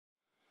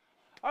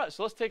All right,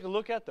 so let's take a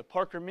look at the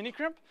Parker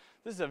MiniKrimp.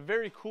 This is a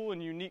very cool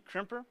and unique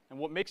crimper, and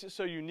what makes it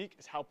so unique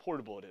is how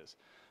portable it is.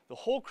 The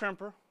whole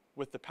crimper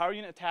with the power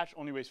unit attached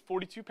only weighs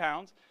 42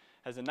 pounds,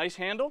 has a nice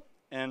handle,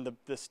 and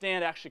the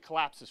stand actually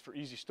collapses for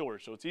easy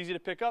storage. So it's easy to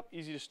pick up,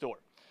 easy to store.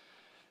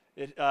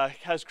 It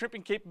has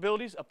crimping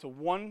capabilities up to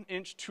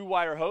 1-inch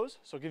 2-wire hose,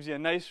 so it gives you a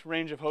nice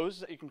range of hoses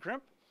that you can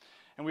crimp.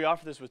 And we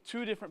offer this with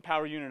 2 different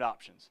power unit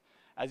options.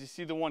 As you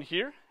see, the one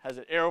here has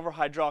an air over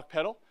hydraulic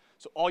pedal.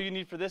 So all you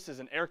need for this is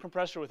an air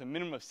compressor with a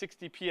minimum of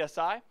 60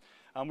 psi.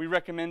 We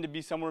recommend to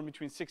be somewhere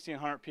between 60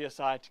 and 100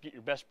 psi to get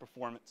your best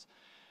performance.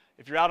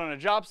 If you're out on a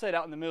job site,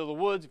 out in the middle of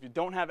the woods, if you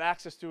don't have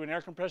access to an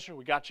air compressor,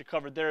 we got you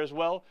covered there as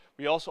well.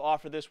 We also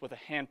offer this with a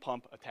hand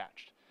pump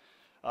attached.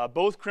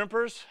 Both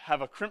crimpers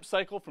have a crimp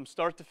cycle from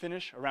start to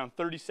finish, around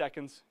 30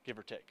 seconds, give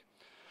or take.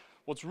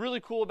 What's really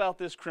cool about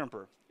this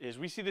crimper is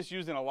we see this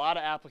used in a lot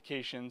of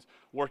applications,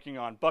 working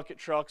on bucket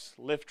trucks,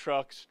 lift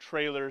trucks,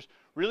 trailers,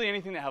 really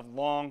anything that have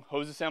long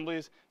hose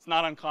assemblies. It's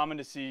not uncommon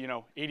to see,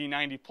 80,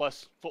 90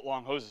 plus foot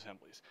long hose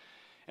assemblies.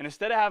 And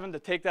instead of having to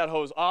take that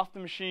hose off the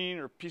machine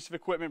or piece of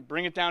equipment,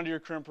 bring it down to your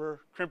crimper,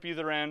 crimp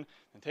either end,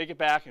 and take it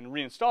back and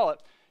reinstall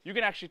it, you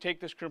can actually take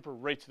this crimper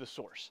right to the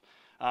source.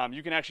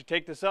 You can actually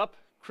take this up,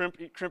 crimp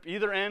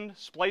either end,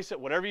 splice it,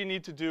 whatever you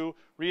need to do,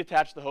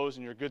 reattach the hose,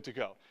 and you're good to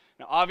go.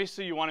 Now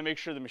obviously you want to make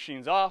sure the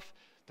machine's off,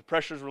 the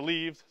pressure's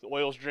relieved, the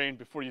oil's drained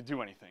before you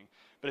do anything.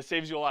 But it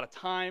saves you a lot of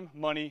time,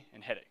 money,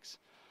 and headaches.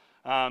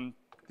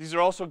 These are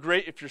also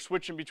great if you're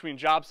switching between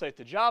job site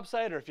to job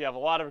site, or if you have a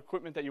lot of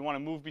equipment that you want to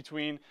move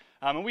between.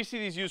 And we see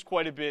these used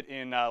quite a bit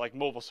in like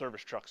mobile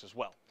service trucks as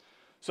well.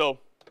 So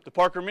the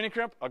Parker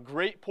MiniKrimp, a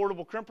great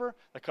portable crimper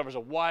that covers a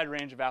wide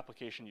range of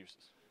application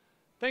uses.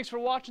 Thanks for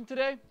watching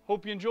today.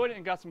 Hope you enjoyed it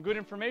and got some good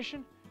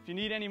information. If you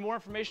need any more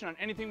information on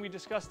anything we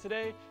discussed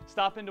today,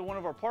 stop into one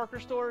of our Parker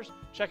stores,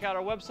 check out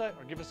our website,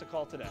 or give us a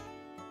call today.